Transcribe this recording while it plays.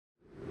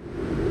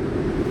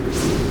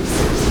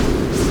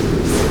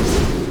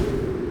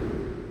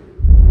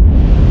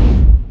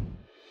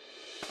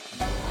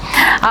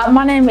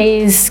My name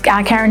is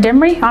Karen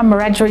Demery. I'm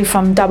Wiradjuri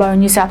from Dubbo,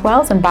 New South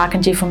Wales, and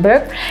Barkindji from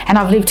Bourke, and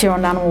I've lived here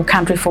on Ngunnawal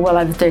country for well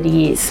over 30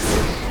 years.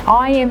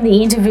 I am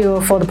the interviewer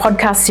for the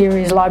podcast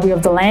series Library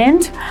of the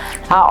Land.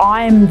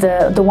 I'm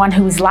the one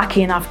who is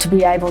lucky enough to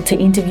be able to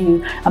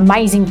interview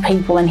amazing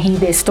people and hear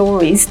their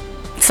stories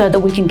so that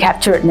we can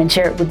capture it and then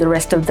share it with the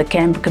rest of the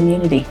Canberra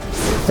community.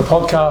 The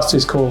podcast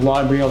is called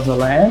Library of the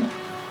Land.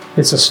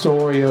 It's a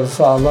story of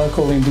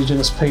local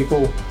Indigenous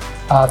people,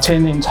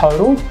 10 in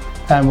total,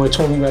 and we're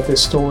talking about their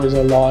stories,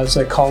 their lives,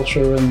 their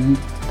culture, and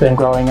them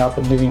growing up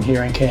and living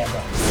here in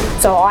Canberra.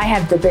 So I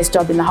have the best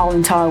job in the whole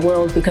entire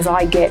world because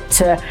I get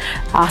to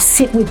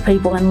sit with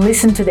people and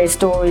listen to their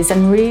stories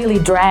and really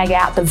drag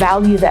out the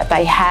value that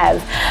they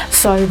have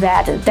so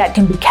that that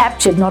can be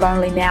captured not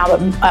only now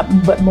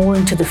but more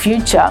into the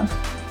future.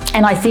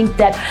 And I think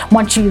that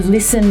once you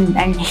listen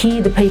and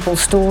hear the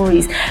people's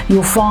stories,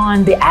 you'll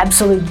find the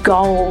absolute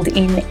gold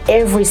in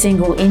every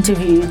single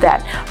interview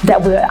that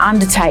we're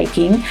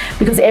undertaking,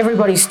 because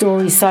everybody's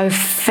story is so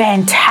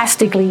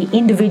fantastically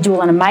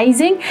individual and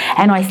amazing.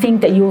 And I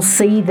think that you'll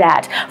see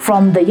that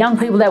from the young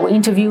people that we're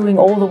interviewing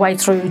all the way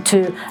through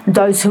to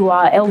those who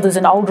are elders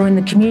and older in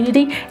the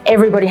community.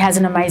 Everybody has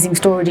an amazing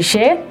story to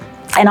share.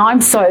 And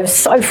I'm so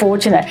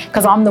fortunate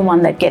because I'm the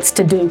one that gets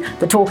to do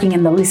the talking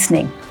and the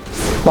listening.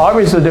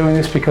 Libraries are doing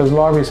this because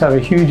libraries have a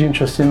huge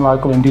interest in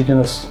local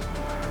Indigenous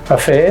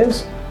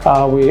affairs.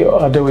 We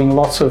are doing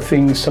lots of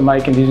things to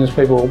make Indigenous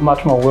people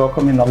much more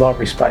welcome in the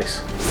library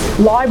space.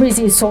 Libraries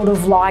is sort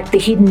of like the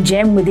hidden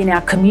gem within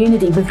our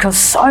community because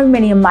so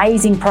many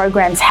amazing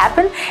programs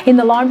happen in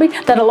the library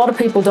that a lot of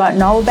people don't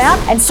know about,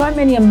 and so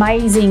many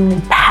amazing,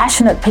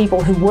 passionate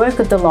people who work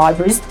at the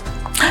libraries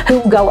who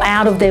will go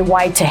out of their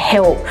way to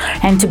help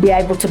and to be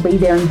able to be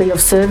there and be of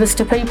service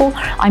to people.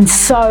 I'm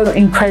so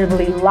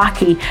incredibly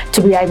lucky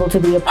to be able to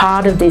be a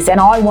part of this, and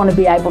I want to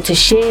be able to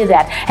share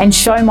that and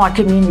show my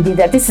community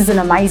that this is an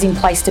amazing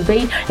place to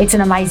be, it's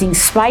an amazing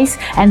space,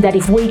 and that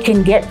if we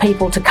can get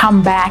people to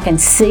come back and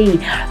see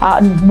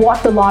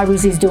what the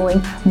libraries is doing,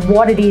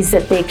 what it is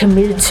that they're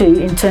committed to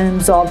in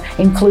terms of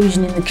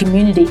inclusion in the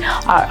community,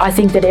 I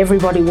think that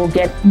everybody will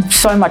get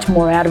so much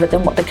more out of it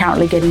than what they're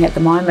currently getting at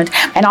the moment.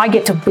 And I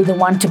get to be the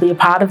one to be a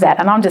part of that,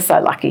 and I'm just so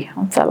lucky.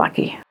 I'm so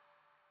lucky.